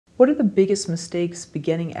What are the biggest mistakes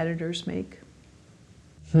beginning editors make?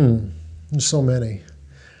 There's so many.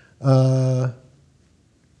 I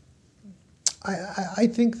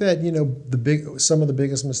think that, you know, some of the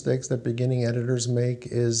biggest mistakes that beginning editors make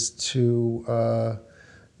is to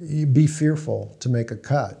be fearful to make a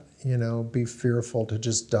cut. You know, be fearful to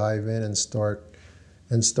just dive in and start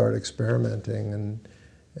experimenting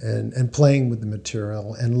and playing with the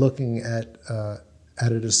material and looking at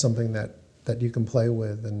it as something that you can play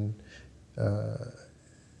with and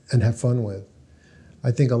have fun with.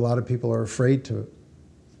 I think a lot of people are afraid to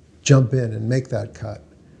jump in and make that cut.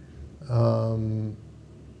 On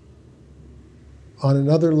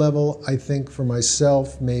another level, I think for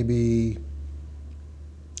myself, maybe,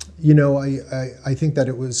 you know, I think that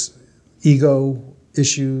it was ego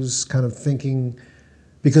issues, kind of thinking,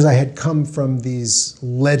 because I had come from these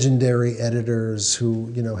legendary editors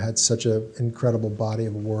who, you know, had such an incredible body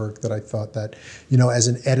of work that I thought that, you know, as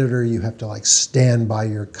an editor, you have to like stand by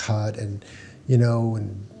your cut and, you know,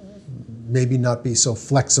 and maybe not be so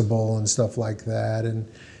flexible and stuff like that. And,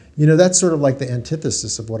 you know, that's sort of like the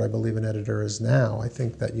antithesis of what I believe an editor is now. I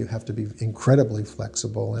think that you have to be incredibly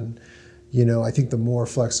flexible. And, you know, I think the more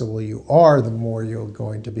flexible you are, the more you're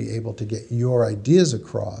going to be able to get your ideas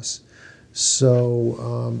across.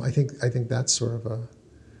 So I think that's sort of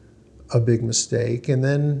a big mistake. And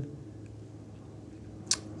then,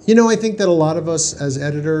 you know, I think that a lot of us as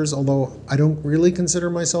editors, although I don't really consider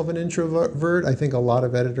myself an introvert, I think a lot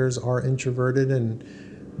of editors are introverted, and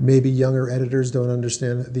maybe younger editors don't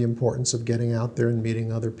understand the importance of getting out there and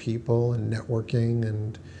meeting other people and networking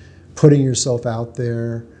and putting yourself out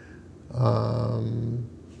there.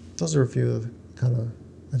 Those are a few of the kind of,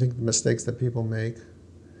 I think, the mistakes that people make.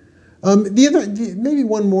 The other, maybe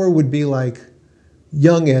one more would be like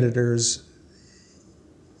young editors,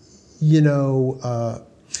 you know,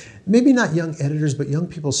 maybe not young editors, but young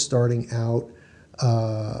people starting out.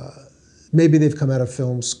 Maybe they've come out of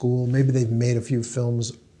film school, maybe they've made a few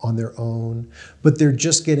films on their own, but they're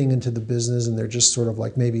just getting into the business and they're just sort of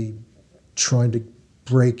like maybe trying to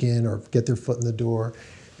break in or get their foot in the door.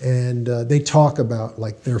 And they talk about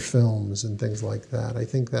like their films and things like that. I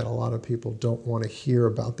think that a lot of people don't want to hear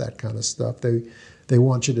about that kind of stuff. They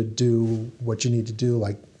want you to do what you need to do,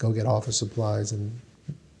 like go get office supplies and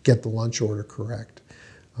get the lunch order correct.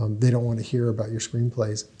 They don't want to hear about your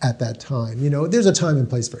screenplays at that time. You know, there's a time and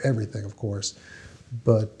place for everything, of course,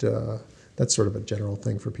 but that's sort of a general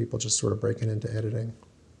thing for people just sort of breaking into editing.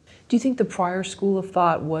 Do you think the prior school of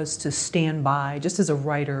thought was to stand by, just as a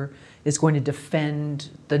writer is going to defend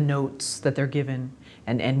the notes that they're given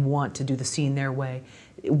and want to do the scene their way?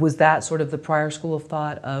 Was that sort of the prior school of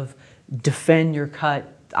thought of defend your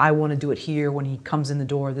cut, I want to do it here when he comes in the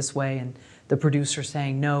door this way, and the producer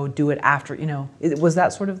saying, no, do it after, you know? Was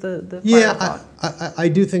that sort of the prior thought? I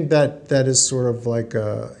do think that that is sort of like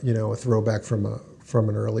a, you know, a throwback from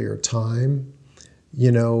an earlier time. You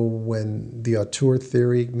know, when the auteur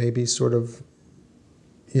theory maybe sort of,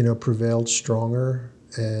 you know, prevailed stronger,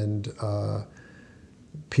 and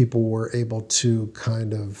people were able to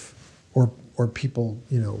kind of, or people,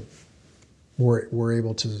 you know, were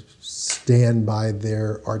able to stand by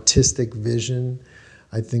their artistic vision.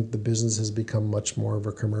 I think the business has become much more of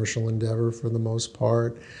a commercial endeavor for the most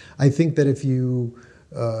part. I think that if you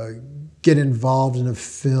get involved in a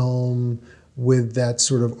film with that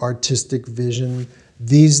sort of artistic vision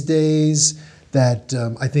these days, that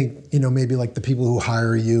I think, you know, maybe like the people who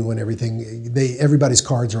hire you and everything, everybody's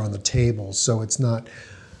cards are on the table, so it's not.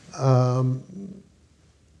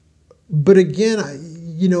 But again,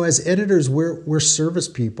 you know, as editors, we're service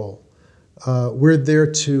people. We're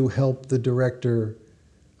there to help the director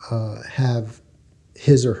have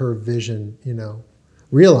his or her vision, you know,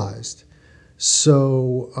 realized.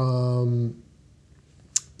 So,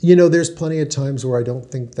 you know, there's plenty of times where I don't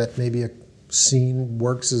think that maybe a scene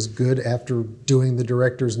works as good after doing the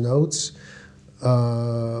director's notes,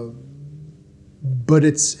 but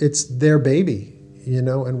it's their baby, you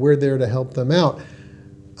know, and we're there to help them out.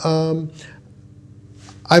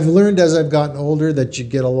 I've learned as I've gotten older that you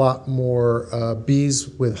get a lot more bees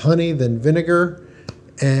with honey than vinegar,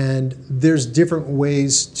 and there's different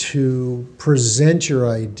ways to present your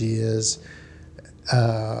ideas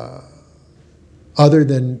other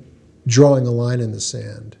than drawing a line in the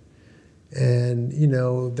sand. And, you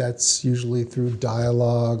know, that's usually through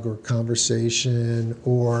dialogue or conversation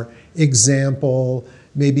or example,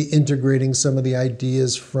 maybe integrating some of the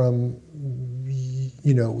ideas from,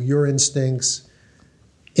 you know, your instincts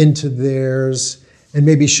into theirs and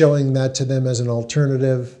maybe showing that to them as an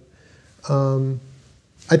alternative. I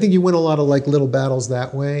think you win a lot of like little battles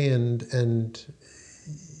that way, and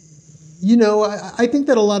you know, I think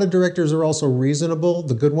that a lot of directors are also reasonable,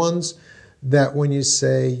 the good ones, that when you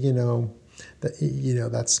say, you know,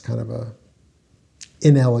 that's kind of a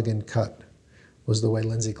inelegant cut, was the way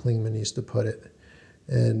Lindsay Klingman used to put it.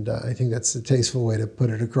 And I think that's a tasteful way to put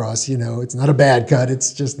it across. You know, it's not a bad cut,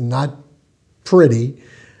 it's just not pretty.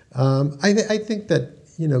 I think that,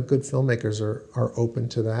 you know, good filmmakers are open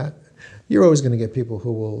to that. You're always going to get people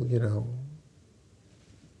who will, you know,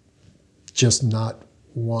 just not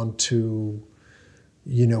want to,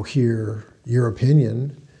 you know, hear your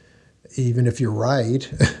opinion, even if you're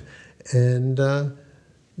right. And,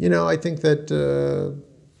 you know, I think that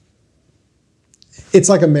it's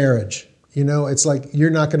like a marriage. You know, it's like you're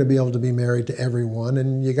not going to be able to be married to everyone,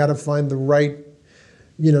 and you got to find the right,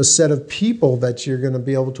 you know, set of people that you're going to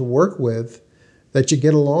be able to work with, that you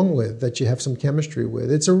get along with, that you have some chemistry with.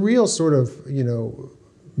 It's a real sort of, you know,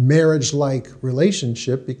 marriage-like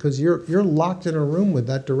relationship, because you're locked in a room with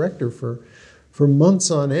that director for months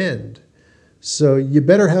on end. So you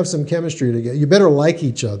better have some chemistry together. You better like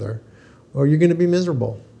each other, or you're going to be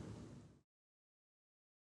miserable.